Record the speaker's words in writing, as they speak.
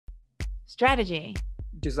strategy,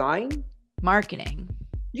 design, marketing,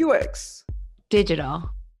 UX, digital.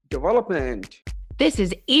 development. This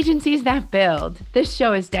is Agencies That Build. This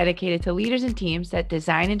show is dedicated to leaders and teams that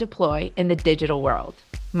design and deploy in the digital world.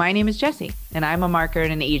 My name is Jessie, and I'm a marketer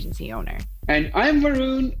and an agency owner. And I'm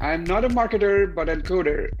Varun. I'm not a marketer, but a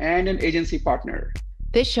coder and an agency partner.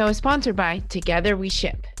 This show is sponsored by Together We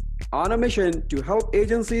Ship, On a mission to help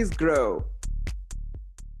agencies grow.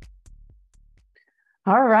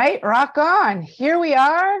 All right, rock on. Here we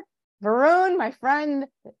are. Varun, my friend,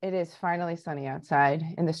 it is finally sunny outside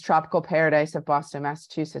in this tropical paradise of Boston,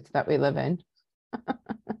 Massachusetts that we live in.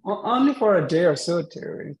 Well, only for a day or so,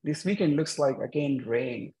 too. This weekend looks like, again,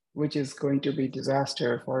 rain, which is going to be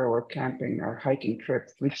disaster for our camping or hiking trip,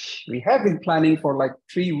 which we have been planning for like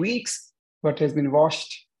 3 weeks, but has been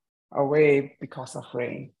washed away because of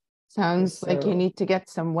rain. Sounds like you need to get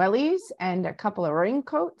some wellies and a couple of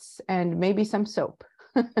raincoats and maybe some soap.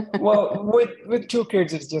 Well, with 2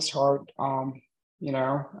 kids, it's just hard.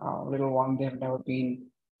 Little one, they've never been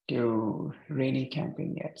to rainy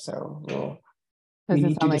camping yet, so we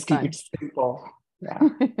need to just keep it simple. Yeah.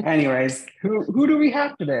 Anyways, who do we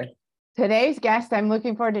have today? Today's guest I'm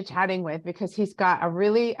looking forward to chatting with because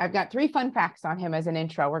I've got 3 fun facts on him as an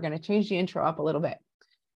intro. We're going to change the intro up a little bit.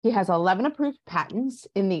 He has 11 approved patents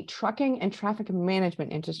in the trucking and traffic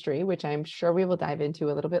management industry, which I'm sure we will dive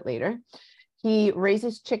into a little bit later. He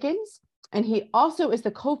raises chickens, and he also is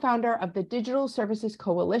the co-founder of the Digital Services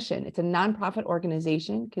Coalition. It's a nonprofit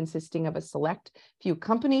organization consisting of a select few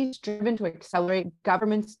companies driven to accelerate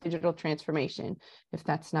government's digital transformation, if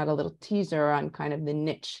that's not a little teaser on kind of the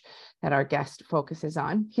niche that our guest focuses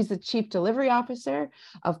on. He's the Chief Delivery Officer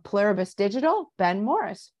of Pluribus Digital, Ben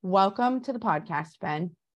Morris. Welcome to the podcast,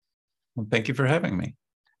 Ben. Well, thank you for having me.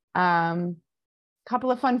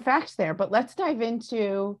 Couple of fun facts there, but let's dive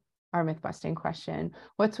into our myth-busting question.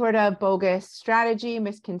 What sort of bogus strategy,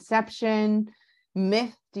 misconception,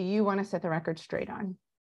 myth do you want to set the record straight on?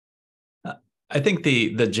 I think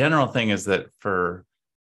the general thing is that for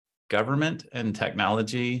government and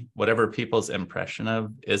technology, whatever people's impression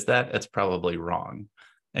of is that, it's probably wrong.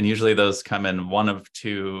 And usually those come in one of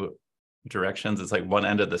 2 directions. It's like one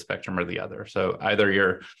end of the spectrum or the other. So either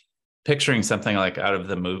you're picturing something like out of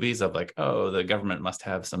the movies of like, oh, the government must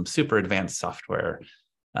have some super advanced software.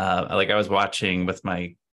 Like I was watching it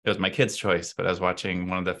was my kid's choice, but I was watching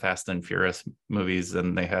one of the Fast and Furious movies,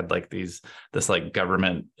 and they had like this like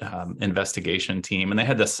government investigation team, and they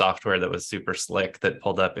had this software that was super slick that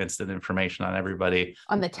pulled up instant information on everybody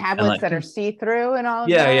on the tablets that are see-through and all of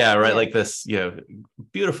that. Right. Yeah, like this,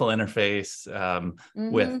 beautiful interface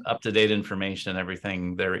with up-to-date information,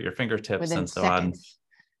 everything there at your fingertips within and so seconds.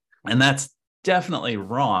 on. And that's definitely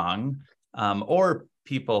wrong. Or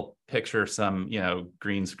people picture some,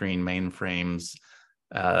 green screen mainframes,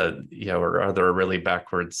 or other really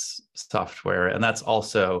backwards software. And that's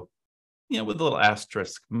also, with a little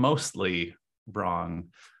asterisk, mostly wrong.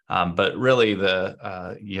 But really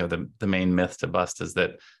the main myth to bust is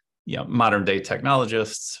that, modern day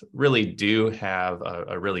technologists really do have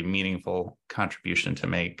a really meaningful contribution to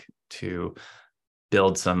make to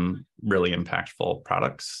build some really impactful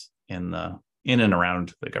products in and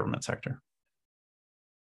around the government sector.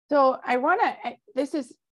 So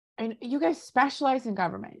you guys specialize in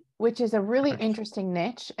government, which is a really interesting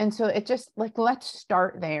niche. And so it just let's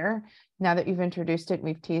start there. Now that you've introduced it,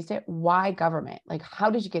 we've teased it. Why government? Like, how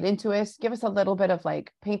did you get into this? Give us a little bit of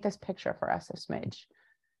paint this picture for us, a smidge.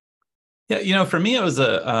 Yeah, for me, it was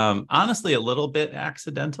honestly a little bit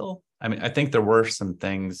accidental. I mean, I think there were some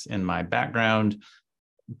things in my background.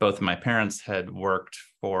 Both of my parents had worked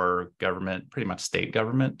for government, pretty much state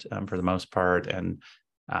government for the most part, and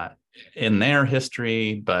in their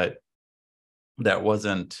history, but that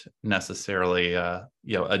wasn't necessarily a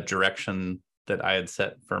direction that I had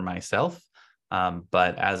set for myself.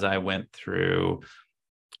 But as I went through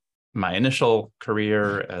my initial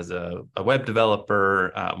career as a web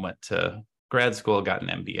developer, went to grad school, got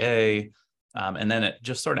an MBA, and then it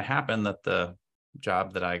just sort of happened that the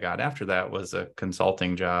job that I got after that was a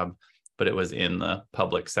consulting job, but it was in the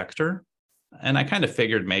public sector. And I kind of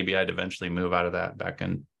figured maybe I'd eventually move out of that back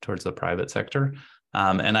in towards the private sector.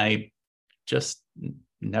 And I just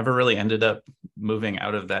never really ended up moving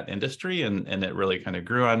out of that industry, and it really kind of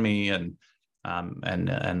grew on me, and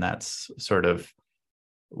that's sort of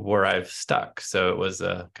where I've stuck. So it was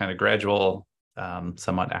a kind of gradual,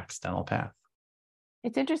 somewhat accidental path.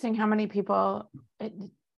 It's interesting how many people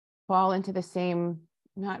fall into the same,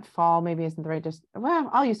 not fall, maybe isn't the right,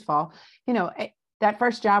 I'll use fall, that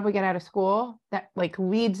first job we get out of school, that like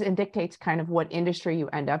leads and dictates kind of what industry you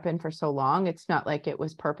end up in for so long. It's not like it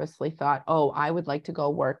was purposely thought, oh, I would like to go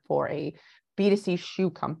work for a B2C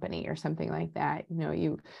shoe company or something like that. You know,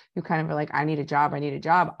 you kind of are like, I need a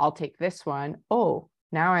job. I'll take this one. Oh,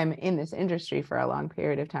 now I'm in this industry for a long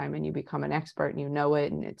period of time, and you become an expert and you know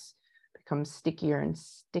it, and it's becomes stickier and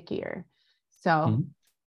stickier. So,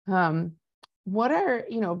 what are,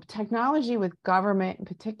 you know, technology with government in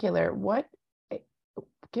particular,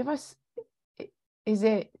 give us,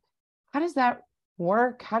 how does that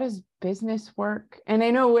work? How does business work? And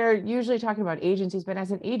I know we're usually talking about agencies, but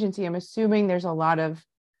as an agency, I'm assuming there's a lot of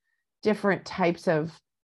different types of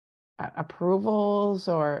approvals,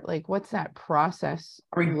 or like, what's that process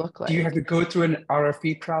look like? Do you have to go through an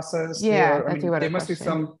RFP process? Yeah, I mean, there must be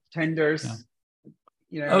some tenders. Yeah.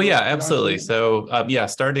 You know, oh yeah, absolutely. So yeah,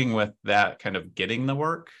 starting with that kind of getting the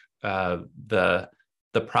work, the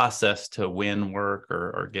process to win work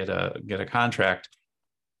or get a contract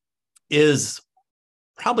is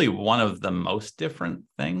probably one of the most different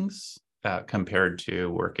things compared to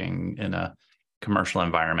working in a commercial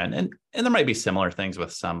environment. And there might be similar things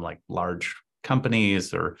with some like large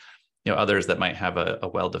companies or, you know, others that might have a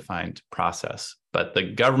well-defined process. But the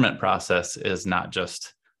government process is not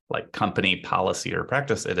just like company policy or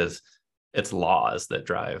practice. It's laws that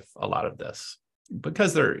drive a lot of this,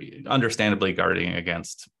 because they're understandably guarding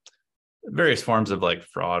against various forms of like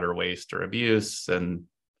fraud or waste or abuse, and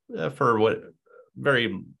for what very,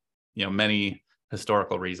 you know, many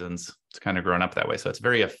historical reasons, it's kind of grown up that way. So it's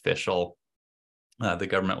very official. The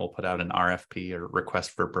government will put out an RFP, or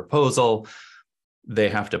request for proposal. They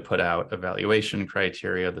have to put out evaluation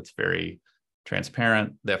criteria that's very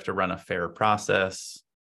transparent. They have to run a fair process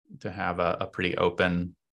to have a pretty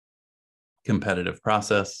open, competitive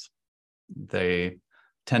process. They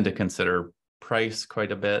tend to consider price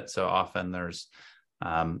quite a bit. So often there's,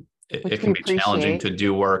 it can be challenging to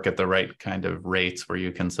do work at the right kind of rates where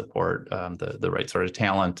you can support the right sort of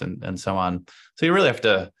talent and so on. So you really have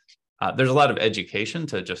to, there's a lot of education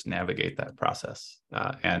to just navigate that process.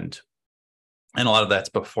 And a lot of that's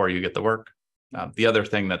before you get the work. The other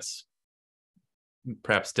thing that's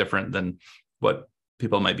perhaps different than what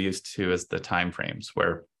people might be used to is the timeframes,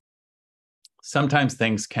 where sometimes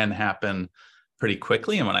things can happen pretty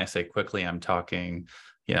quickly. And when I say quickly, I'm talking,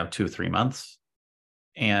 you know, 2-3 months.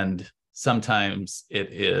 And sometimes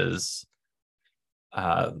it is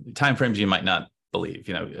timeframes you might not believe,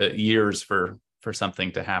 you know, years for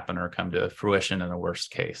something to happen or come to fruition in a worst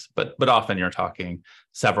case. But often you're talking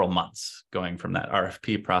several months going from that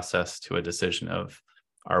RFP process to a decision of,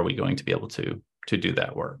 are we going to be able to do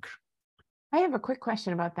that work? I have a quick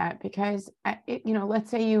question about that, because you know,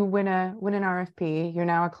 let's say you win an RFP, you're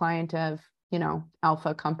now a client of, you know,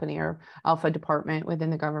 Alpha company or Alpha department within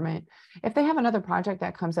the government. If they have another project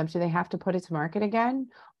that comes up, do they have to put it to market again,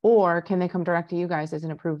 or can they come direct to you guys as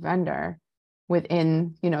an approved vendor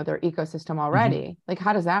within, you know, their ecosystem already? Like,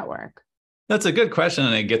 how does that work? That's a good question,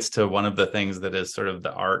 and it gets to one of the things that is sort of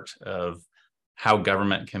the art of how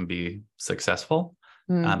government can be successful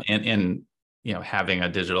in you know, having a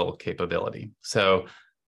digital capability. So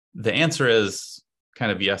the answer is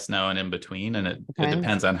kind of yes, no, and in between, and it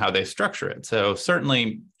depends on how they structure it. So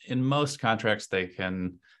certainly in most contracts, they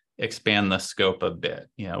can expand the scope a bit.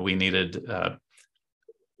 You know, we needed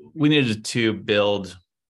to build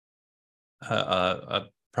a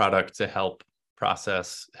product to help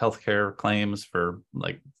process healthcare claims for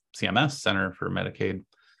like CMS, Center for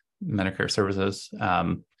Medicare Services,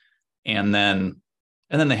 and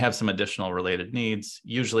then they have some additional related needs.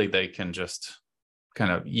 Usually they can just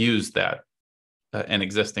kind of use that an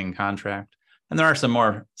existing contract. And there are some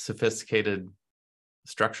more sophisticated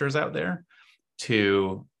structures out there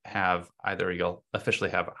to have either you'll officially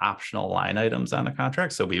have optional line items on a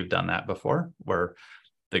contract. So we've done that before, where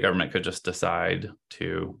the government could just decide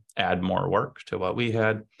to add more work to what we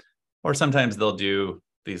had. Or sometimes they'll do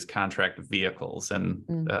these contract vehicles, and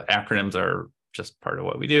acronyms are just part of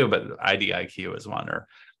what we do, but IDIQ is one,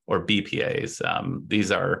 or BPAs.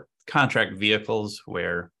 These are contract vehicles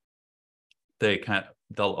where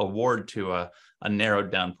they'll award to a narrowed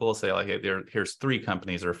down pool, say like, hey, here's 3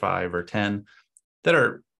 companies or 5 or 10 that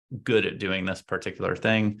are good at doing this particular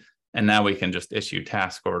thing. And now we can just issue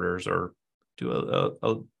task orders or do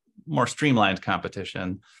a more streamlined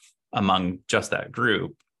competition among just that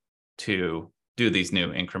group to do these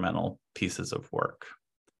new incremental pieces of work.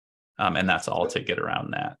 And that's all to get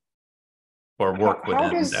around that, or work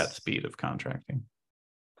within that speed of contracting.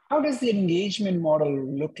 How does the engagement model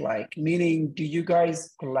look like? Meaning, do you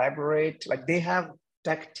guys collaborate? Like, they have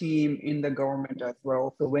tech team in the government as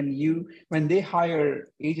well. So when they hire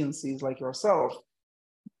agencies like yourself,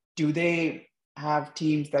 do they have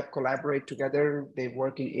teams that collaborate together? They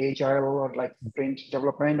work in Agile or like sprint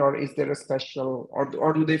development, or is there a special,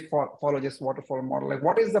 or do they follow just waterfall model? Like,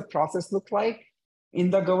 what is the process look like in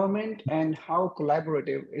the government, and how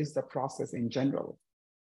collaborative is the process in general?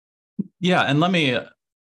 Yeah, and let me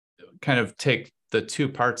kind of take the two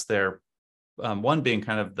parts there. One being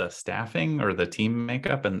kind of the staffing or the team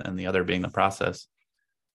makeup, and the other being the process.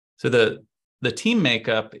 So the team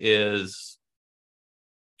makeup is,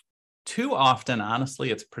 too often,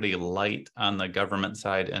 honestly, it's pretty light on the government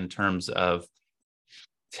side in terms of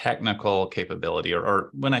technical capability,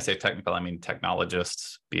 or when I say technical, I mean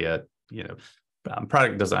technologists, be it,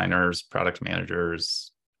 product designers, product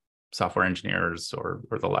managers, software engineers, or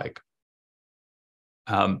the like.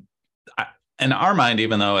 In our mind,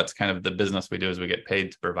 even though it's kind of the business we do, is we get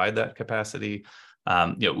paid to provide that capacity,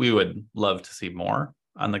 we would love to see more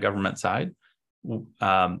on the government side.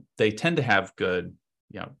 They tend to have good,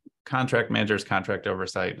 contract managers, contract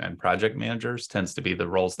oversight, and project managers tends to be the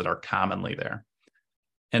roles that are commonly there.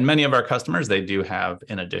 And many of our customers, they do have,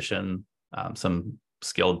 in addition, some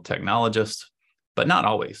skilled technologists, but not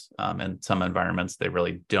always. In some environments, they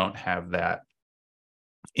really don't have that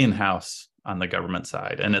in-house on the government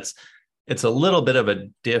side. And it's a little bit of a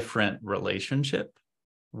different relationship,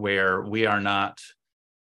 where we are not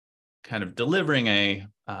kind of delivering a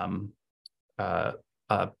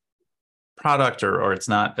product, or it's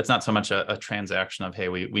not so much a transaction of, hey,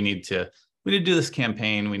 we need to do this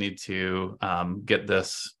campaign, we need to get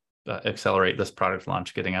this, accelerate this product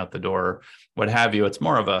launch, getting out the door, what have you. It's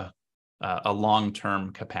more of a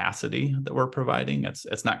long-term capacity that we're providing.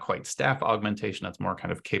 It's not quite staff augmentation, it's more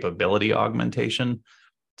kind of capability augmentation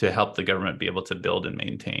to help the government be able to build and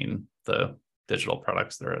maintain the digital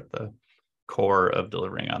products that are at the core of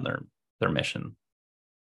delivering on their mission.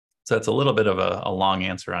 So it's a little bit of a long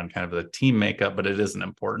answer on kind of the team makeup, but it is an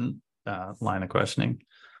important line of questioning.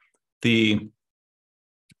 The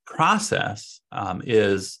process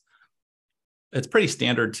it's pretty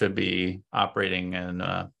standard to be operating in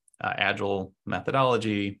Agile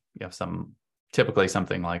methodology. You have typically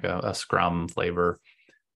something like a scrum flavor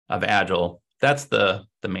of Agile. That's the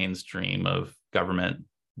mainstream of government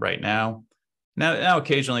right now. Now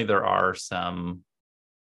occasionally there are some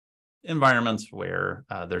environments where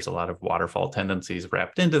there's a lot of waterfall tendencies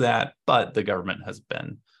wrapped into that, but the government has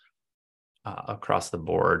been across the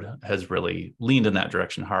board, has really leaned in that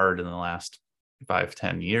direction hard in the last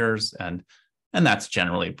 5-10 years, and that's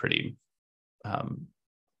generally pretty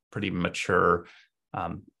mature.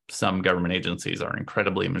 Some government agencies are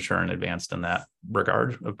incredibly mature and advanced in that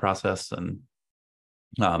regard of process, and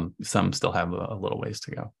some still have a little ways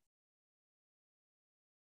to go.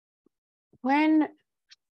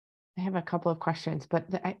 I have a couple of questions, but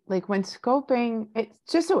like when scoping, it's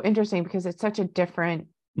just so interesting because it's such a different,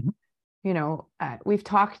 we've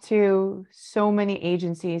talked to so many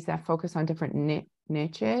agencies that focus on different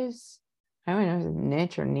niches. I don't know if it's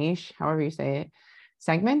niche or niche, however you say it.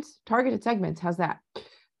 Targeted segments. How's that?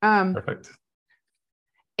 Perfect.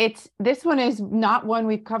 This one is not one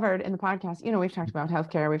we've covered in the podcast. We've talked about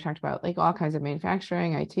healthcare, we've talked about like all kinds of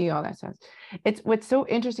manufacturing, IT, all that stuff. It's what's so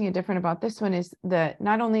interesting and different about this one is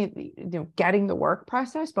not only getting the work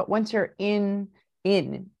process, but once you're in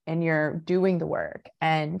and you're doing the work,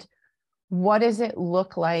 and what does it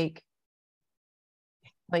look like?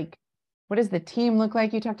 Like, what does the team look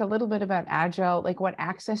like? You talked a little bit about Agile. Like, what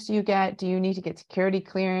access do you get? Do you need to get security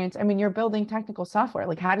clearance? I mean, you're building technical software.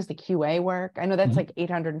 Like, how does the QA work? I know that's like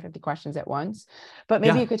 850 questions at once, but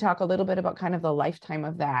maybe you could talk a little bit about kind of the lifetime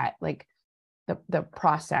of that, like the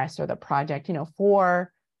process or the project,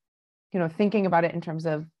 for, thinking about it in terms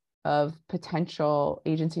of potential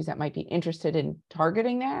agencies that might be interested in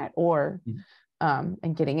targeting that, or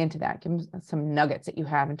and getting into that. Give them some nuggets that you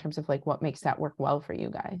have in terms of like what makes that work well for you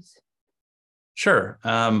guys. Sure.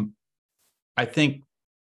 I think,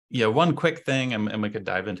 one quick thing, and we could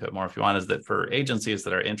dive into it more if you want, is that for agencies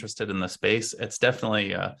that are interested in the space, it's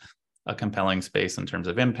definitely a compelling space in terms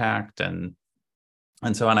of impact and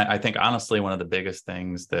so on. I think honestly, one of the biggest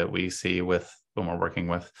things that we see when we're working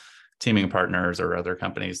with teaming partners or other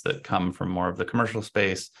companies that come from more of the commercial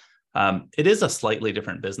space, it is a slightly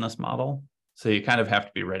different business model. So you kind of have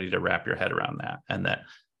to be ready to wrap your head around that, and that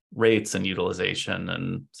rates and utilization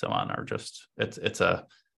and so on are just, it's a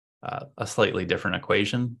slightly different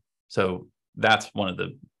equation. So that's one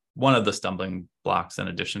of the stumbling blocks, in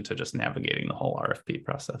addition to just navigating the whole RFP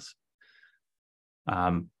process.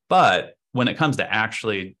 But when it comes to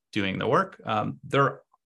actually doing the work, there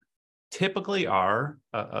typically are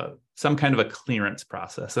some kind of a clearance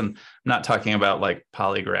process. And I'm not talking about like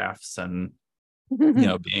polygraphs and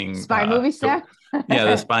being spy movie stuff. Yeah,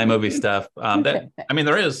 the spy movie stuff.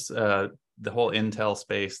 There is the whole intel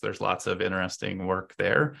space. There's lots of interesting work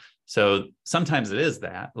there. So sometimes it is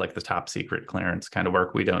that, like the top secret clearance kind of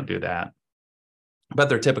work. We don't do that, but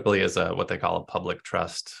there typically is what they call a public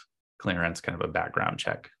trust clearance, kind of a background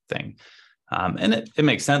check thing. And it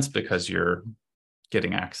makes sense because you're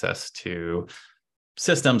getting access to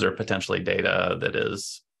systems or potentially data that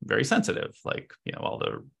is very sensitive, like all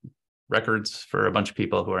the records for a bunch of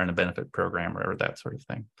people who are in a benefit program or that sort of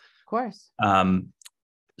thing. Of course.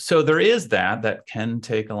 So there is that can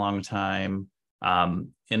take a long time.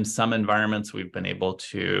 In some environments, we've been able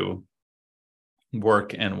to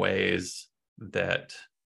work in ways that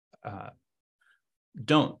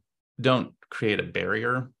don't create a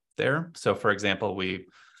barrier there. So for example, we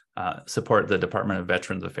support the Department of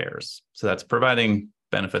Veterans Affairs. So that's providing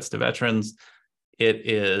benefits to veterans. It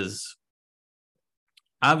is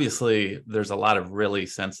obviously there's a lot of really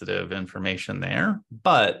sensitive information there,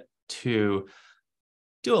 but to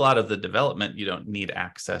do a lot of the development, you don't need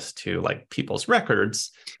access to like people's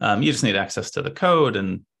records. You just need access to the code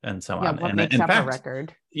and so on. What and makes in up fact, a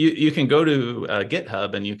record? You can go to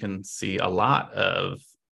GitHub and you can see a lot of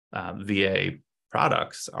VA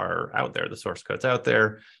products are out there. The source code's out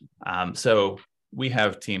there. So we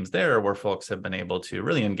have teams there where folks have been able to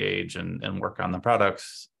really engage and work on the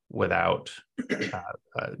products without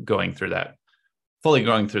fully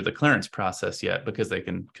going through the clearance process yet, because they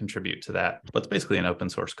can contribute to that, what's basically an open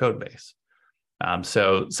source code base.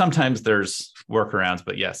 So sometimes there's workarounds,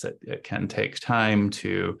 but yes, it can take time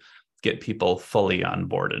to get people fully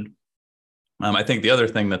onboarded. I think the other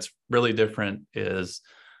thing that's really different is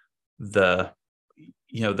the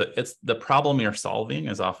problem you're solving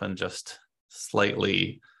is often just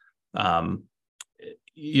slightly,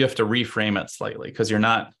 you have to reframe it slightly, because you're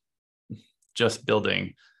not just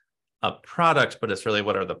building a product, but it's really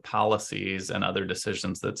what are the policies and other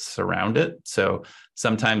decisions that surround it. So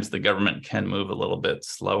sometimes the government can move a little bit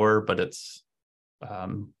slower, but it's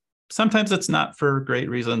sometimes it's not for great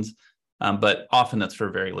reasons, but often it's for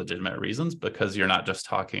very legitimate reasons, because you're not just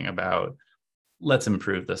talking about let's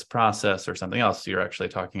improve this process or something else. You're actually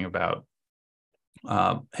talking about,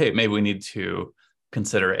 hey, maybe we need to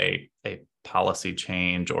consider a policy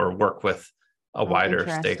change or work with a wider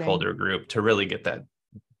stakeholder group to really get that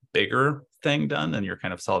bigger thing done, and you're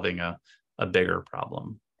kind of solving a bigger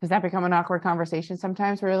problem. Does that become an awkward conversation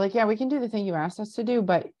sometimes where you're like, yeah, we can do the thing you asked us to do,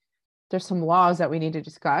 but there's some laws that we need to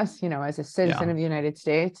discuss, as a citizen of the United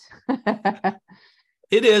States?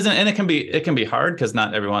 It is, and it can be hard because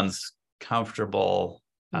not everyone's comfortable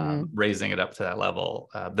raising it up to that level.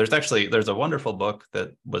 There's a wonderful book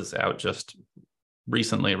that was out just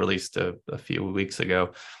recently, released a few weeks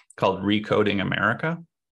ago, called Recoding America.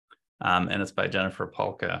 And it's by Jennifer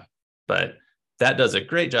Polka. But that does a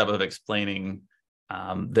great job of explaining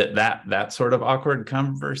that sort of awkward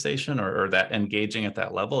conversation or that engaging at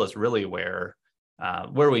that level is really where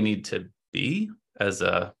we need to be as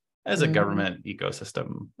a government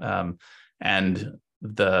ecosystem. And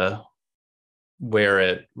where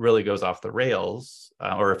it really goes off the rails,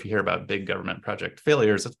 or if you hear about big government project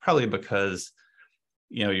failures, it's probably because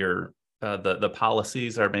the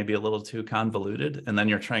policies are maybe a little too convoluted, and then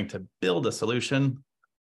you're trying to build a solution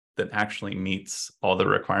that actually meets all the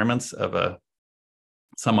requirements of a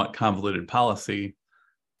somewhat convoluted policy.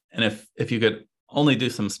 And if you could only do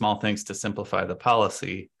some small things to simplify the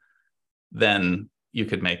policy, then you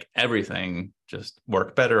could make everything just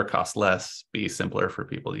work better, cost less, be simpler for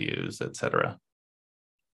people to use, et cetera.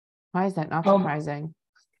 Why is that not surprising?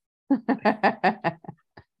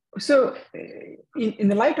 So in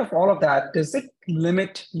the light of all of that, does it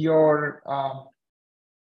limit your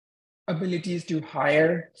abilities to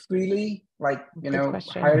hire freely? Like,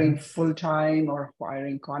 hiring full-time or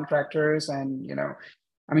hiring contractors, and,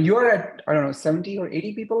 you're at, 70 or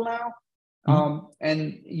 80 people now.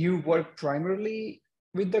 And you work primarily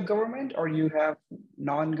with the government, or you have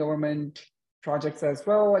non-government projects as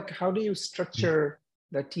well? Like, how do you structure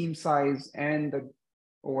the team size and the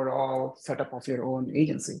overall setup of your own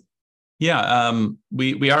agency? Yeah,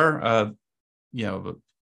 we are,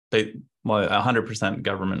 100%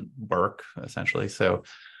 government work, essentially. So,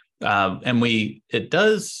 and it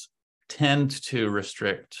does tend to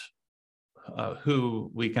restrict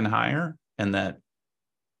who we can hire, and that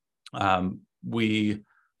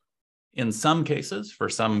in some cases, for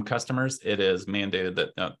some customers, it is mandated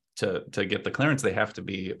that to get the clearance, they have to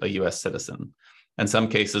be a U.S. citizen. In some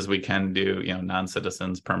cases, we can do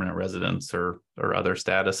non-citizens, permanent residents, or other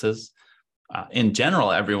statuses. In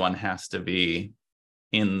general, everyone has to be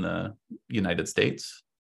in the United States.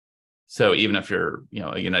 So even if you're,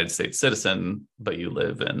 a United States citizen, but you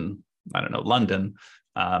live in, I don't know, London,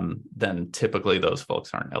 then typically those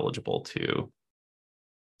folks aren't eligible to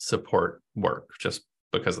support work just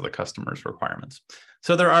because of the customer's requirements.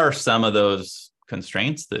 So there are some of those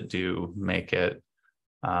constraints that do make it,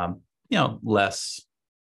 less,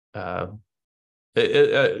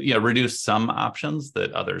 reduce some options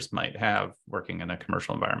that others might have working in a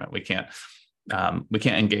commercial environment. We can't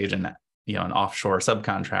engage in, an offshore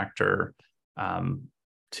subcontractor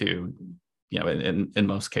to, in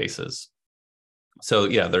most cases. So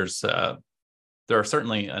yeah, there are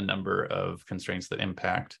certainly a number of constraints that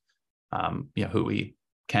impact, who we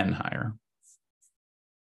can hire.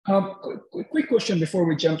 Quick question before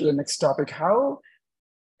we jump to the next topic. How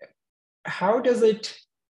does it,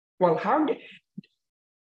 well, how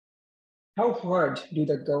hard do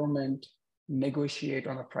the government negotiate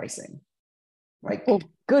on the pricing? Like,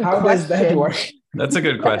 good how question. does that work? That's a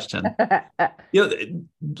good question.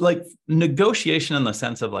 Like negotiation in the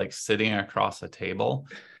sense of like sitting across a table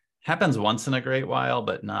happens once in a great while,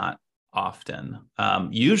 but not often.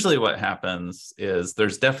 Usually what happens is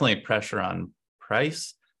there's definitely pressure on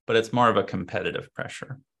price, but it's more of a competitive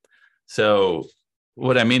pressure. So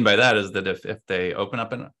what I mean by that is that if they open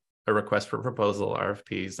up a request for proposal,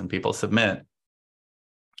 RFPs, and people submit,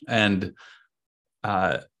 and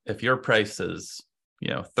if your price is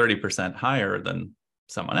 30% higher than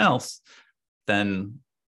someone else, then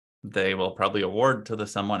they will probably award to the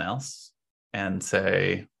someone else and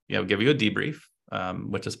say, give you a debrief,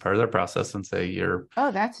 which is part of their process, and say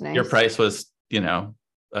that's nice. Your price was, you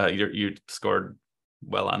scored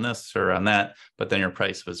well on this or on that, but then your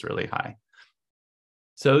price was really high.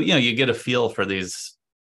 So, you get a feel for these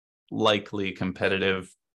likely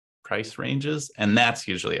competitive price ranges. And that's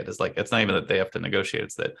usually it. It's like, it's not even that they have to negotiate,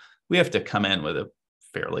 it's that we have to come in with a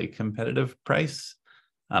fairly competitive price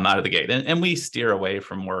out of the gate. And we steer away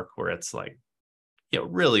from work where it's like,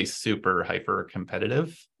 really super hyper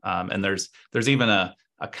competitive. And there's even a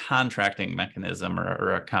contracting mechanism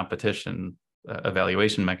or a competition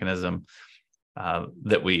evaluation mechanism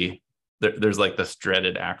that there's like this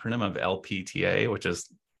dreaded acronym of LPTA, which is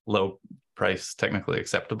low price technically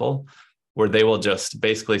acceptable, where they will just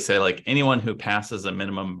basically say like anyone who passes a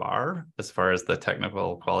minimum bar as far as the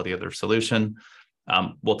technical quality of their solution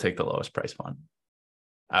will take the lowest price one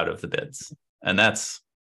out of the bids. And that's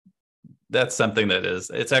something that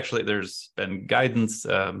it's actually, there's been guidance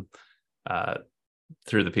through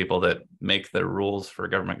the people that make the rules for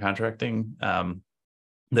government contracting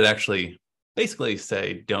that actually basically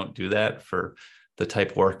say don't do that for the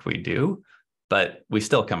type of work we do, but we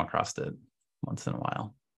still come across it once in a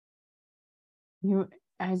while.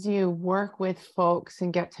 As you work with folks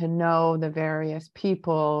and get to know the various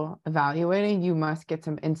people evaluating, you must get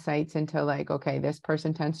some insights into like, okay, this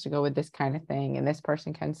person tends to go with this kind of thing, and this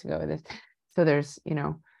person tends to go with this. So there's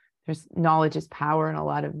knowledge is power, and a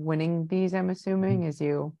lot of winning these, I'm assuming, it's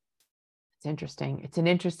interesting. It's an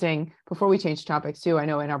interesting, before we change topics too, I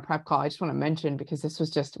know in our prep call, I just want to mention, because this was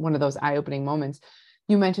just one of those eye-opening moments.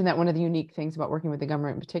 You mentioned that one of the unique things about working with the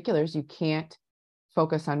government in particular is you can't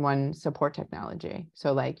focus on one support technology.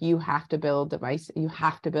 So like you have to build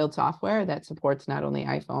software that supports not only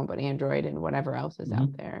iPhone, but Android and whatever else is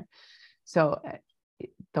out there. So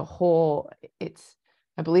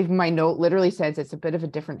I believe my note literally says it's a bit of a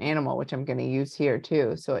different animal, which I'm going to use here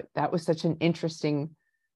too. So that was such an interesting,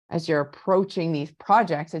 as you're approaching these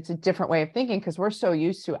projects, it's a different way of thinking, because we're so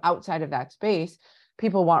used to outside of that space,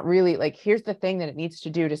 people want really like, here's the thing that it needs to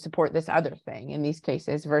do to support this other thing in these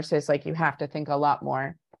cases, versus like you have to think a lot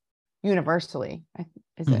more universally.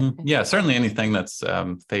 Yeah, certainly anything that's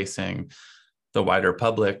facing the wider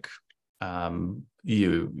public,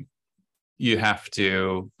 you have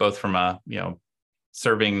to, both from a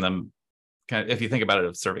serving them, kind of, if you think about it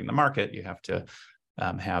of serving the market, you have to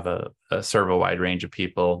serve a wide range of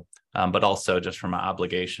people, but also just from an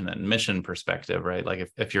obligation and mission perspective, right? Like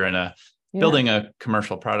if you're in building a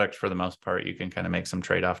commercial product, for the most part, you can kind of make some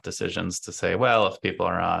trade-off decisions to say, well, if people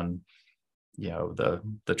are on, the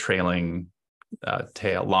trailing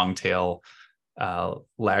long tail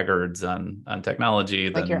laggards on technology,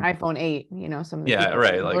 like then your iPhone 8, some of the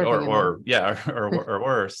right, like or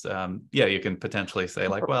worse, you can potentially say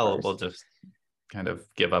like, well, we'll just kind of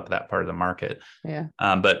give up that part of the market.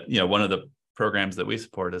 But one of the programs that we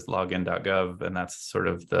support is login.gov, and that's sort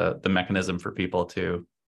of the mechanism for people to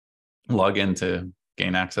log in to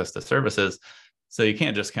gain access to services. So you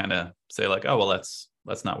can't just kind of say like, oh well, let's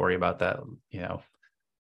not worry about that,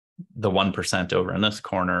 the 1% over in this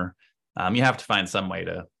corner. You have to find some way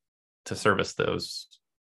to service those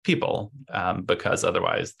people, because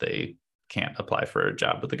otherwise they can't apply for a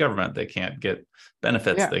job with the government. They can't get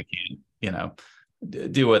benefits. Yeah. They can't,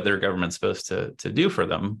 do what their government's supposed to do for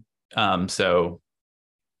them. So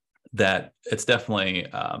that it's definitely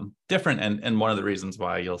different. And one of the reasons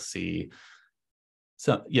why you'll see,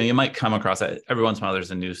 so, you might come across it every once in a while.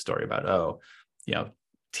 There's a news story about,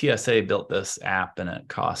 TSA built this app and it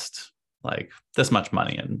cost like this much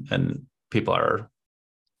money, and people are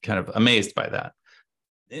kind of amazed by that.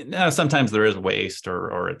 Now, sometimes there is waste,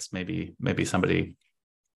 or it's maybe somebody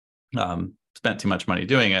spent too much money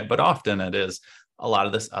doing it, but often it is a lot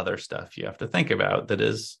of this other stuff you have to think about that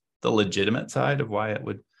is the legitimate side of why it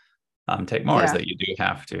would take more, is that you do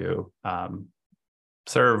have to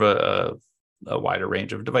serve a wider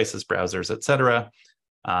range of devices, browsers, et cetera.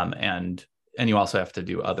 And you also have to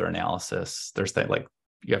do other analysis. There's things like,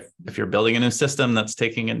 if you're building a new system that's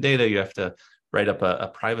taking in data, you have to write up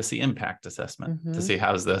a privacy impact assessment to see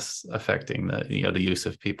how's this affecting the use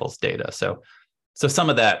of people's data. So some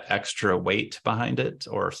of that extra weight behind it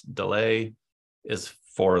or delay is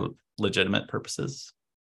for legitimate purposes,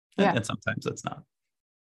 and sometimes it's not.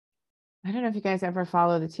 I don't know if you guys ever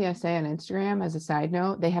follow the TSA on Instagram. As a side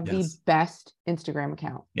note, they have the best Instagram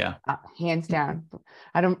account. Yeah. Hands down.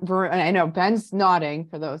 I know Ben's nodding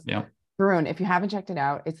for those. Yeah. Varun, if you haven't checked it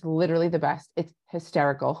out, it's literally the best. It's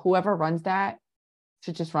hysterical. Whoever runs that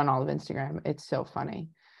should just run all of Instagram. It's so funny.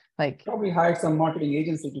 Like, probably hire some marketing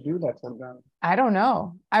agency to do that sometime. I don't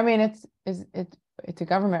know. I mean, it's a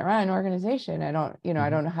government run organization. I don't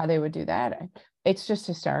know how they would do that. It's just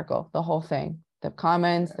hysterical, the whole thing. The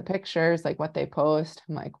comments, the pictures, like what they post.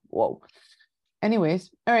 I'm like, whoa. Anyways,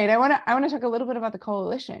 all right. I want to talk a little bit about the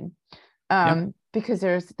coalition, because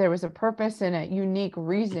there was a purpose and a unique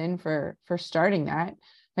reason for starting that.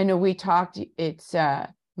 I know we talked. It's I'm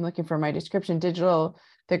looking for my description.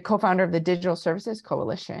 The co-founder of the Digital Services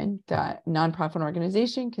Coalition, the nonprofit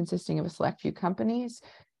organization consisting of a select few companies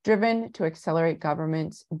driven to accelerate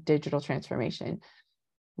government's digital transformation.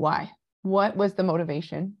 Why? What was the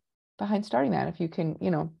motivation behind starting that? If you can,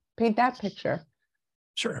 paint that picture.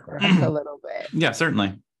 Sure. For us a little bit. Yeah,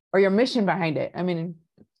 certainly. Or your mission behind it. I mean,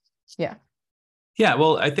 yeah. Yeah,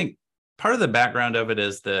 well, I think part of the background of it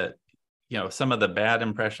is that, some of the bad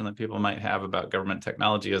impression that people might have about government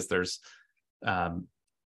technology is there's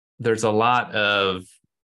a lot of,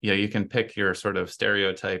 you can pick your sort of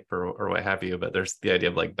stereotype or what have you, but there's the idea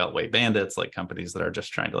of like beltway bandits, like companies that are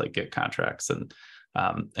just trying to like get contracts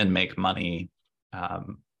and make money,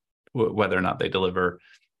 whether or not they deliver.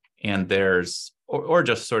 And there's, or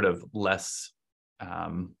just sort of less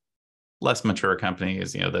mature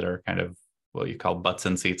companies, that are kind of what you call butts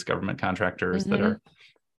and seats government contractors that are,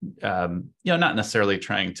 not necessarily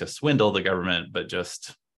trying to swindle the government, but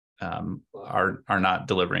just are not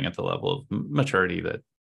delivering at the level of maturity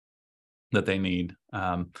that they need.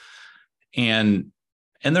 And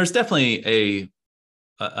there's definitely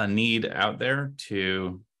a need out there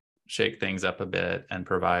to shake things up a bit and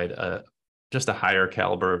provide just a higher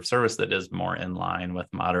caliber of service that is more in line with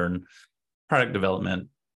modern product development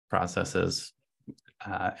processes.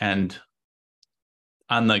 And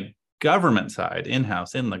on the government side,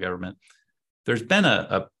 in-house in the government, there's been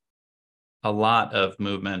a lot of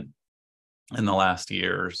movement in the last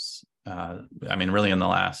years, really in the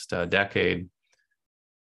last decade,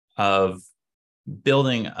 of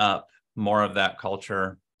building up more of that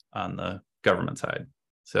culture on the government side.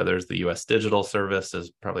 So there's the U.S. Digital Service is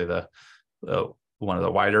probably the one of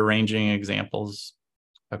the wider ranging examples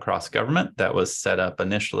across government that was set up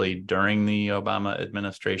initially during the Obama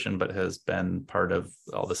administration, but has been part of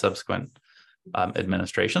all the subsequent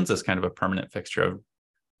administrations as kind of a permanent fixture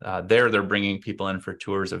of they're bringing people in for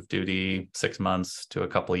tours of duty, 6 months to a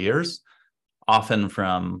couple of years, often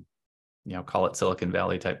from, call it Silicon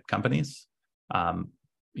Valley type companies,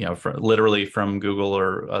 literally from Google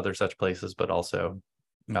or other such places, but also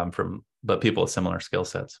but people with similar skill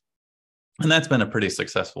sets. And that's been a pretty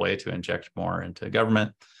successful way to inject more into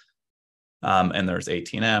government. And there's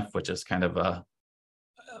 18F, which is kind of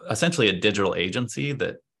essentially a digital agency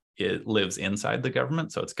that it lives inside the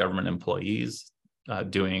government. So it's government employees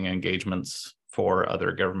doing engagements for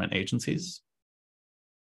other government agencies.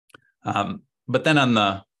 But then on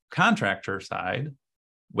the contractor side,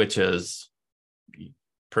 which is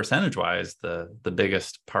percentage-wise the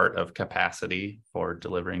biggest part of capacity for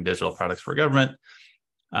delivering digital products for government,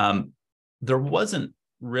 there wasn't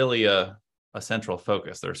really a central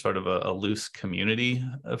focus. There's sort of a loose community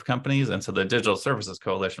of companies. And so the Digital Services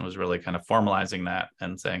Coalition was really kind of formalizing that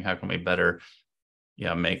and saying, how can we better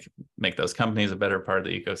make those companies a better part of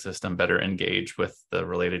the ecosystem, better engage with the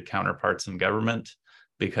related counterparts in government?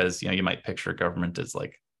 Because you might picture government as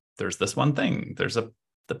like, there's this one thing, there's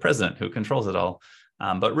the president who controls it all.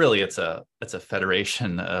 But really, it's a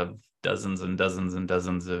federation of dozens and dozens and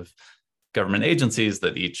dozens of government agencies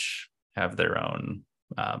that each have their own,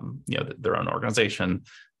 their own organization,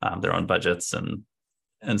 their own budgets,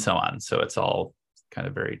 and so on. So it's all kind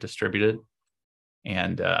of very distributed,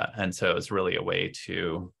 and so it's really a way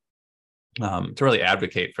to really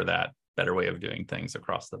advocate for that better way of doing things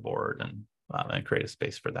across the board, and create a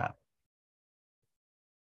space for that.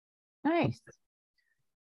 Nice.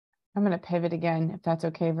 I'm going to pivot again, if that's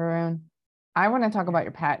okay, Varun. I want to talk about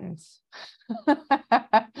your patents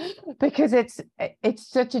because it's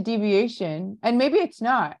such a deviation, and maybe it's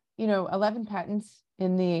not. 11 patents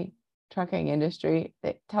in the trucking industry.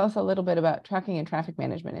 Tell us a little bit about trucking and traffic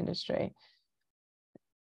management industry.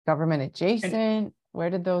 Government adjacent. Where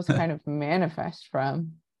did those kind of manifest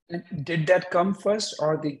from? Did that come first,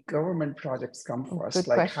 or the government projects come first? Good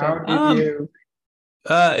Like, question. how did you?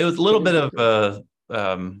 It was a little bit of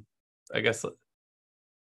I guess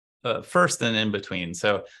first and in between.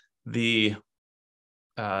 So the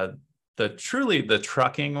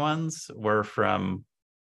trucking ones were from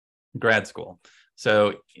grad school.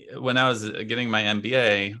 So when I was getting my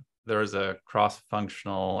MBA, there was a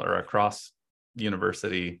cross-functional or a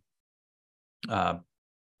cross-university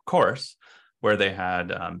course where they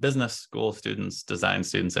had business school students, design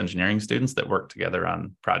students, engineering students that worked together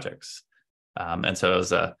on projects. And so it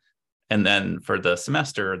was and then for the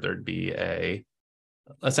semester, there'd be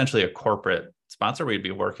essentially a corporate sponsor. We'd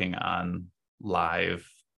be working on live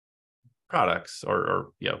products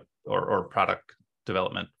or product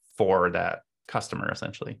development for that customer,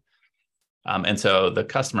 essentially. And so the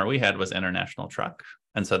customer we had was International Truck.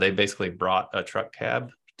 And so they basically brought a truck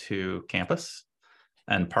cab to campus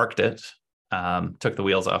and parked it, took the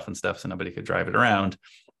wheels off and stuff so nobody could drive it around.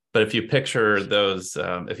 But if you picture those,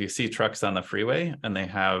 if you see trucks on the freeway and they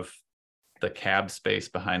have the cab space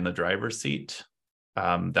behind the driver's seat,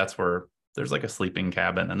 that's where there's like a sleeping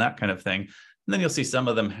cabin and that kind of thing. And then you'll see some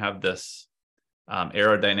of them have this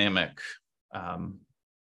aerodynamic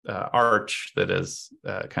arch that is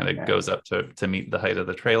kind of goes up to meet the height of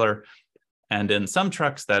the trailer. And in some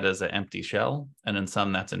trucks, that is an empty shell. And in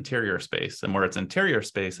some, that's interior space. And where it's interior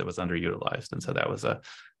space, it was underutilized. And so that was a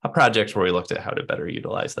project where we looked at how to better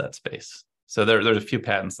utilize that space. So there's a few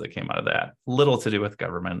patents that came out of that, little to do with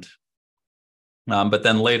government. But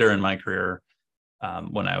then later in my career,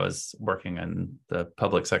 when I was working in the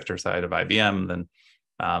public sector side of IBM, then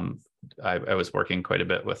I was working quite a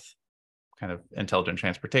bit with kind of intelligent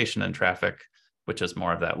transportation and traffic, which is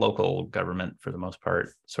more of that local government for the most part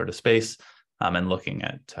sort of space, and looking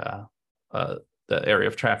at the area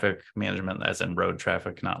of traffic management, as in road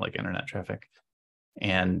traffic, not like internet traffic,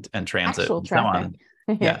 and transit, Actual and so traffic.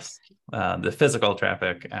 on. Yes, the physical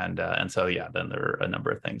traffic, and so then there are a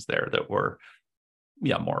number of things there that were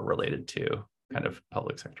more related to kind of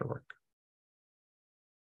public sector work.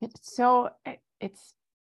 So it's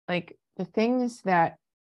like the things that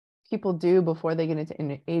people do before they get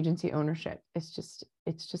into agency ownership. It's just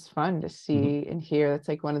fun to see and hear. That's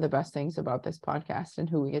like one of the best things about this podcast and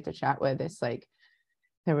who we get to chat with. It's like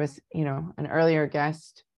there was, an earlier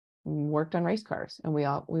guest worked on race cars, and we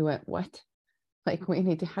went, what? Like,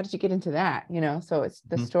 how did you get into that? So it's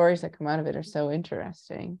the stories that come out of it are so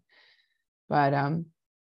interesting. But I'm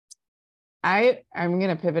going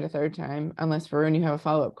to pivot a third time, unless Varun, you have a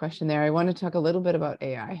follow-up question there. I want to talk a little bit about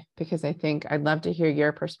AI, because I think I'd love to hear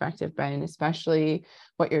your perspective, Ben, especially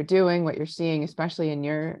what you're doing, what you're seeing, especially in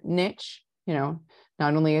your niche, not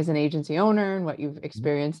only as an agency owner and what you've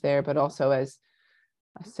experienced there, but also as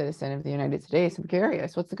a citizen of the United States. I'm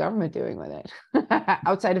curious, what's the government doing with it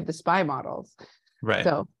outside of the spy models? Right.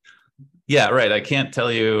 So. Yeah, right. I can't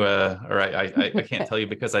tell you, or I can't tell you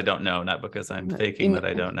because I don't know, not because I'm faking that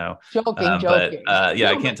I don't know. Joking. But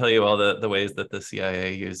I can't tell you all the ways that the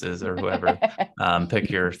CIA uses or whoever. Pick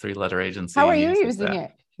your 3-letter agency. How are you using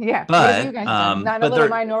it? Yeah, but what have you guys done? Not a little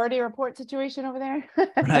Minority Report situation over there.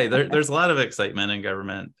 Right. There's a lot of excitement in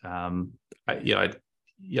government. Some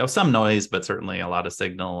noise, but certainly a lot of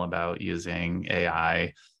signal about using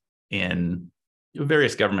AI in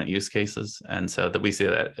various government use cases, and so that we see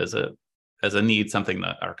that as a need, something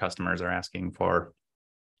that our customers are asking for,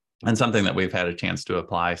 and something that we've had a chance to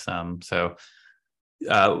apply some. So,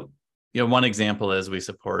 one example is we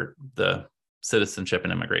support the Citizenship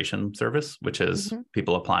and Immigration Service, which is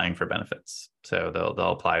people applying for benefits. So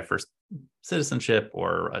they'll apply for citizenship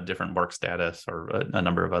or a different work status or a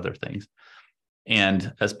number of other things.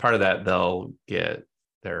 And as part of that, they'll get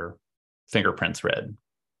their fingerprints read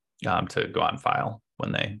to go on file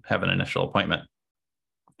when they have an initial appointment.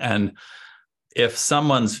 And if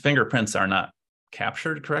someone's fingerprints are not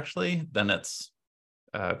captured correctly, then it's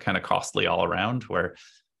kind of costly all around, where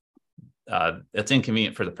it's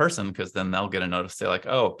inconvenient for the person because then they'll get a notice, say like,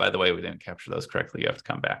 oh, by the way, we didn't capture those correctly. You have to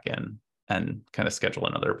come back in and kind of schedule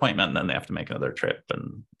another appointment, and then they have to make another trip,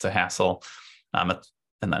 and it's a hassle. And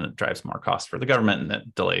then it drives more cost for the government, and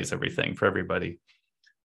it delays everything for everybody.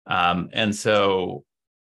 And so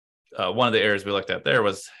one of the areas we looked at there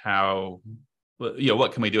was how,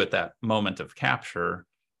 what can we do at that moment of capture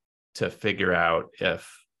to figure out if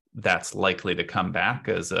that's likely to come back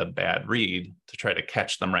as a bad read, to try to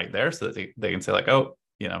catch them right there, so that they can say like, oh,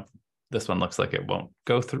 this one looks like it won't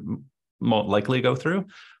likely go through.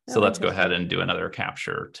 So let's go ahead and do another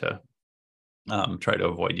capture to try to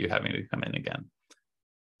avoid you having to come in again.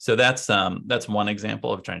 So that's one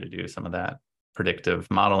example of trying to do some of that predictive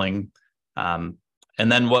modeling. And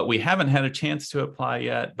then what we haven't had a chance to apply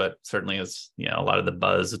yet, but certainly is, a lot of the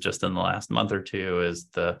buzz just in the last month or two, is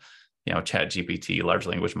the, ChatGPT large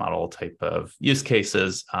language model type of use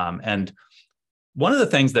cases. And one of the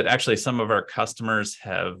things that actually some of our customers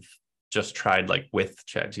have just tried, like with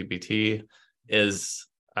ChatGPT, is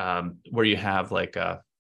where you have like a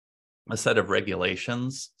set of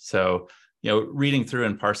regulations. So, reading through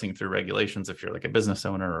and parsing through regulations, if you're like a business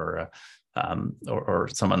owner or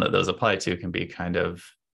someone that those apply to, can be kind of,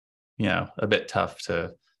 a bit tough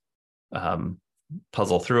to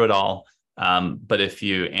puzzle through it all. But if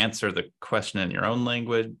you answer the question in your own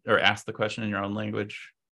language, or ask the question in your own language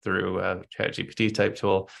through a ChatGPT type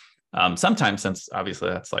tool, sometimes, since obviously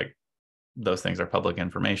that's like, those things are public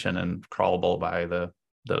information and crawlable by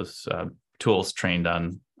those tools trained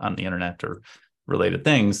on the internet or related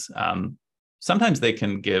things, sometimes they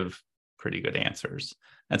can give pretty good answers.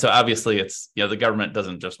 And so obviously it's, the government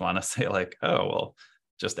doesn't just want to say like, oh, well,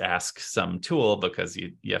 just ask some tool, because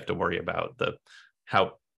you have to worry about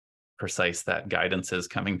how precise that guidance is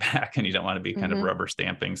coming back. And you don't want to be kind of rubber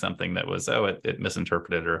stamping something that was, it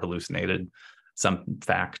misinterpreted or hallucinated some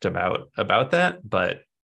fact about that. But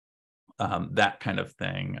that kind of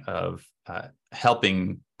thing of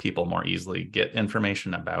helping people more easily get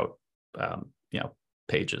information about,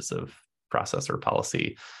 pages of process or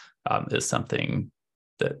policy is something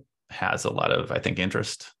that has a lot of, I think,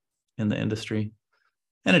 interest in the industry,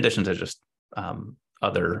 in addition to just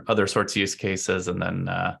other sorts of use cases. And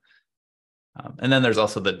then there's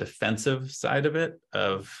also the defensive side of it,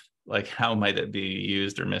 of like, how might it be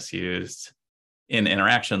used or misused in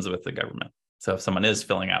interactions with the government? So if someone is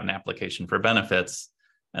filling out an application for benefits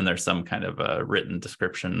and there's some kind of a written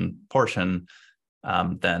description portion,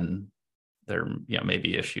 then there may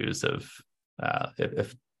be issues of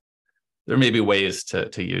if there may be ways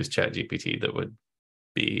to use ChatGPT that would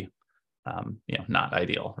be not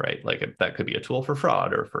ideal, right? Like that could be a tool for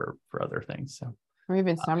fraud or for other things. So, or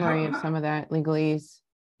even summary of some of that legalese.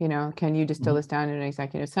 Can you distill this down in an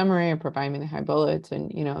executive summary and provide me the high bullets?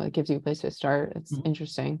 And it gives you a place to start. It's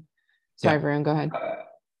interesting. Sorry, Varun, go ahead.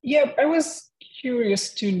 I was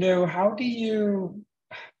curious to know, how do you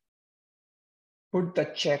put the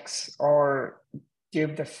checks or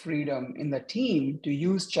give the freedom in the team to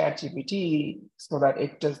use ChatGPT so that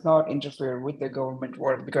it does not interfere with the government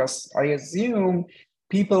work? Because I assume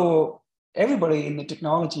everybody in the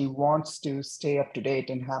technology wants to stay up to date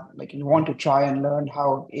and want to try and learn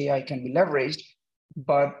how AI can be leveraged.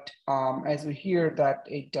 But as we hear that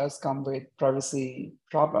it does come with privacy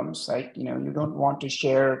problems, right? You don't want to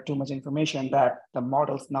share too much information that the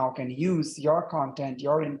models now can use your content,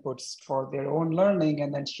 your inputs for their own learning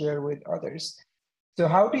and then share with others. So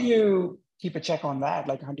how do you keep a check on that?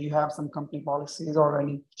 Like, how do you have some company policies or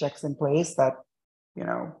any checks in place that,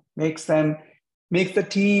 makes the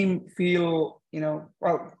team feel,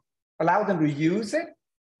 allow them to use it,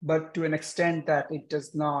 but to an extent that it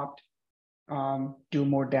does not do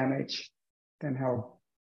more damage than help?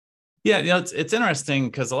 Yeah, it's interesting,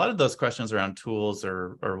 because a lot of those questions around tools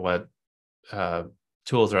or what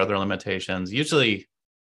tools or other limitations, usually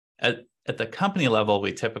at the company level,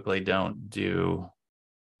 we typically don't do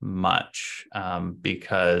much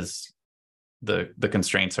because the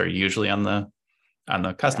constraints are usually on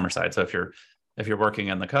the customer side. So if you're working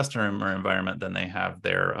in the customer environment, then they have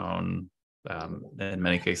their own, in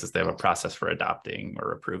many cases, they have a process for adopting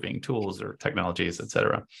or approving tools or technologies, et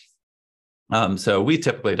cetera. So we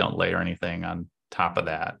typically don't layer anything on top of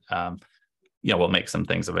that. We'll make some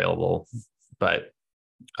things available, but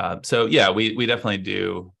we definitely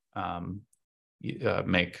do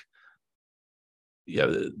make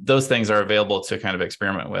those things are available to kind of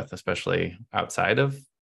experiment with, especially outside of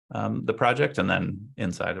the project, and then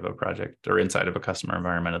inside of a project or inside of a customer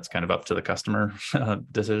environment, it's kind of up to the customer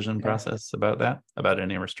decision process about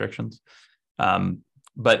any restrictions.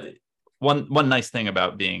 But one nice thing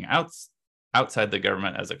about being outside the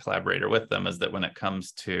government as a collaborator with them is that when it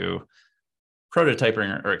comes to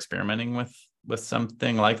prototyping or experimenting with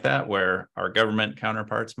something like that, where our government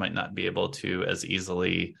counterparts might not be able to as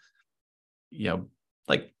easily,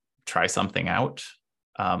 like try something out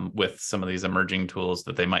with some of these emerging tools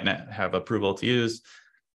that they might not have approval to use,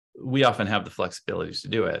 we often have the flexibilities to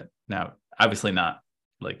do it. Now, obviously not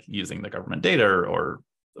like using the government data or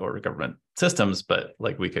government systems, but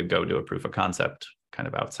like we could go do a proof of concept kind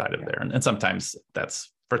of outside of there. And sometimes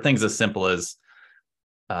that's for things as simple as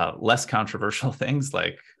less controversial things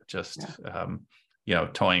like just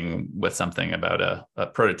toying with something about a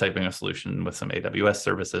prototyping a solution with some AWS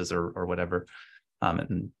services or whatever.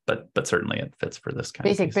 But certainly it fits for this kind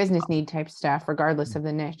basic of business need type stuff, regardless of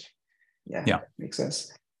the niche. Yeah, makes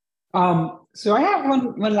sense. So I have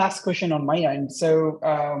one last question on my end. So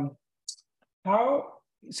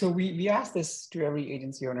we asked this to every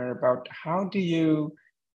agency owner about how do you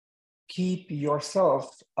keep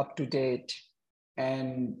yourself up to date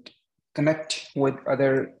and connect with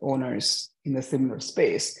other owners in a similar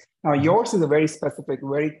space. Now, yours is a very specific,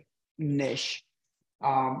 very niche.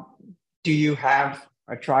 Do you have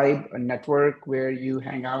a tribe, a network where you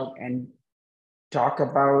hang out and talk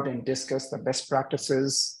about and discuss the best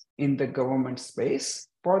practices in the government space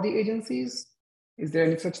for the agencies? Is there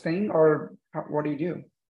any such thing, or what do you do?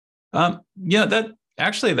 I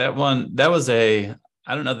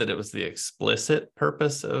don't know that it was the explicit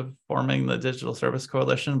purpose of forming the Digital Service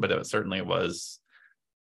Coalition, but it certainly was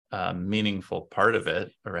a meaningful part of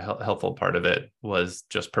it, or a helpful part of it was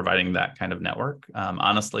just providing that kind of network.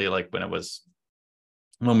 Honestly, like when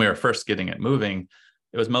we were first getting it moving,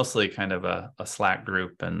 it was mostly kind of a Slack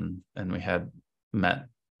group, and we had met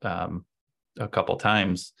a couple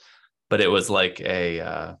times, but it was like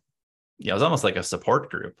it was almost like a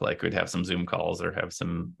support group. Like we'd have some Zoom calls or have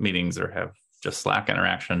some meetings or have just Slack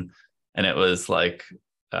interaction. And it was like,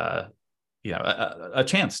 a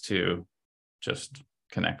chance to just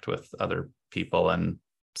connect with other people, and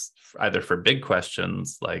either for big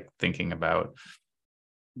questions, like thinking about,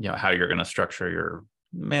 how you're going to structure your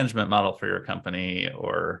management model for your company,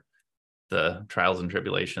 or the trials and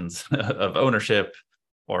tribulations of ownership,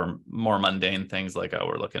 or more mundane things like,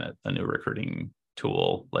 we're looking at a new recruiting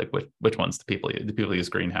tool, like which ones do people use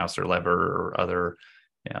Greenhouse or Lever or other,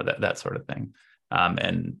 that sort of thing.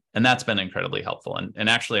 And that's been incredibly helpful. And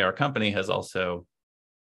actually our company has also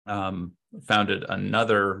founded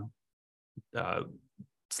another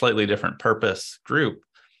slightly different purpose group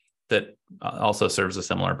that also serves a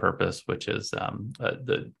similar purpose, which is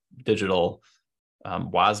the Digital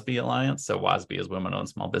WASB Alliance. So WASB is Women-Owned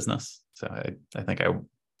Small Business. So I think I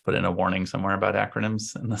put in a warning somewhere about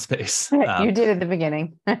acronyms in the space. You did at the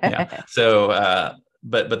beginning. Yeah. So,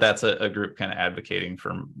 but that's a group kind of advocating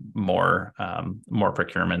for more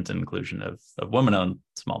procurement and inclusion of women-owned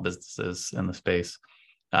small businesses in the space.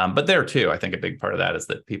 But there too, I think a big part of that is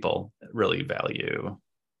that people really value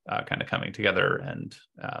kind of coming together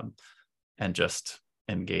and just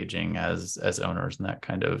engaging as owners in that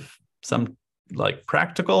kind of some like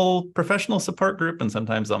practical professional support group, and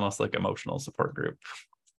sometimes almost like emotional support group.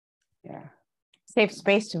 Yeah. Safe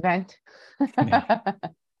space to vent. Yeah.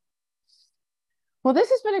 Well, this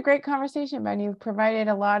has been a great conversation, Ben. You've provided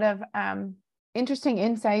a lot of interesting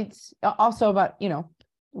insights also about,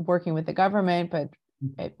 working with the government, but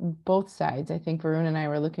at both sides. I think Varun and I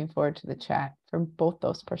were looking forward to the chat from both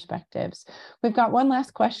those perspectives. We've got one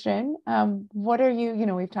last question. What are you,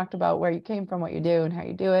 we've talked about where you came from, what you do and how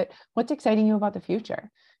you do it. What's exciting you about the future?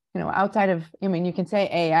 Outside of, you can say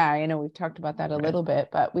AI, I know we've talked about that a little bit,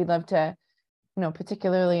 but we'd love to,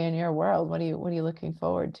 particularly in your world, what are you looking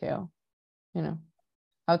forward to?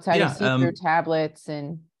 Outside of see-through tablets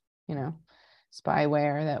and,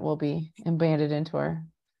 spyware that will be embedded into our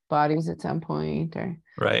bodies at some point, or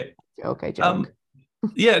right. Okay, joke.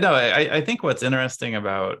 I think what's interesting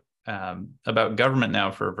about government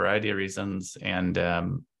now for a variety of reasons, and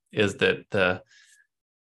is that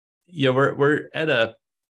we're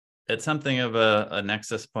at something of a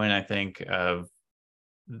nexus point, I think, of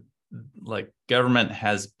like government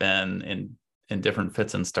has been in different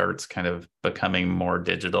fits and starts kind of becoming more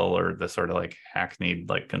digital, or the sort of like hackneyed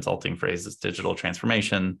like consulting phrase is digital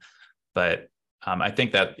transformation. But I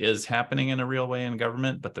think that is happening in a real way in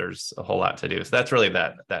government, but there's a whole lot to do. So that's really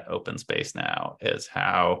that open space now, is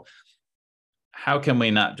how can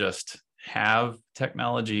we not just have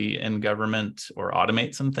technology in government or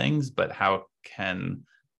automate some things, but how can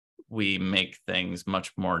we make things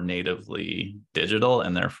much more natively digital,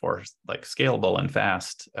 and therefore like scalable and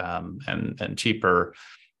fast and cheaper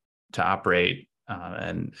to operate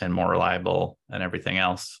and more reliable and everything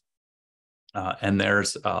else. And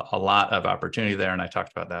there's a lot of opportunity there. And I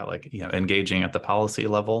talked about that, like, engaging at the policy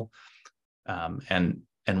level, and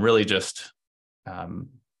really just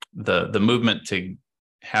the movement to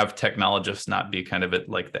have technologists not be kind of at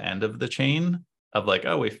like the end of the chain of like,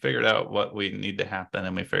 oh, we figured out what we need to happen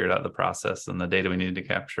and we figured out the process and the data we needed to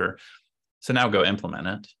capture. So now go implement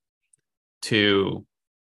it. To,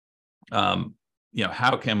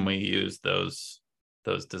 how can we use those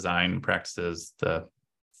design practices, the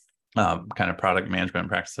kind of product management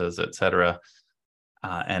practices, et cetera,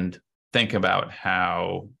 and think about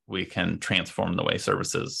how we can transform the way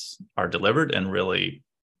services are delivered and really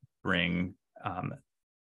bring,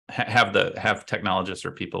 have technologists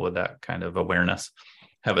or people with that kind of awareness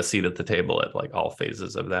have a seat at the table at like all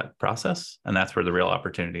phases of that process. And that's where the real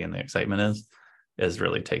opportunity and the excitement is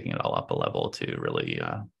really taking it all up a level to really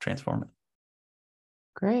transform it.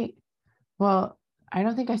 Great. Well, I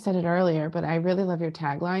don't think I said it earlier, but I really love your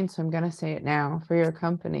tagline. So I'm going to say it now for your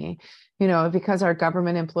company, because our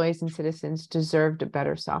government employees and citizens deserved a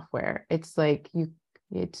better software. It's like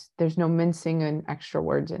there's no mincing and extra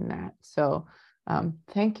words in that. So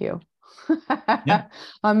thank you. Yeah.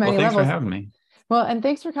 On many thanks levels. for having me. Well, and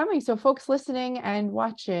thanks for coming. So folks listening and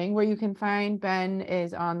watching, where you can find Ben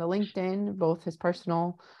is on the LinkedIn, both his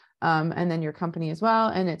personal and then your company as well.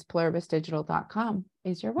 And it's pluribusdigital.com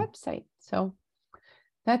is your website. So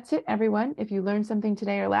that's it, everyone. If you learned something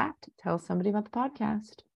today or laughed, tell somebody about the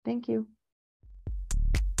podcast. Thank you.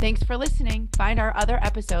 Thanks for listening. Find our other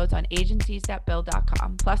episodes on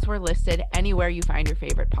agencies.build.com. Plus, we're listed anywhere you find your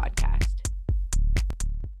favorite podcast.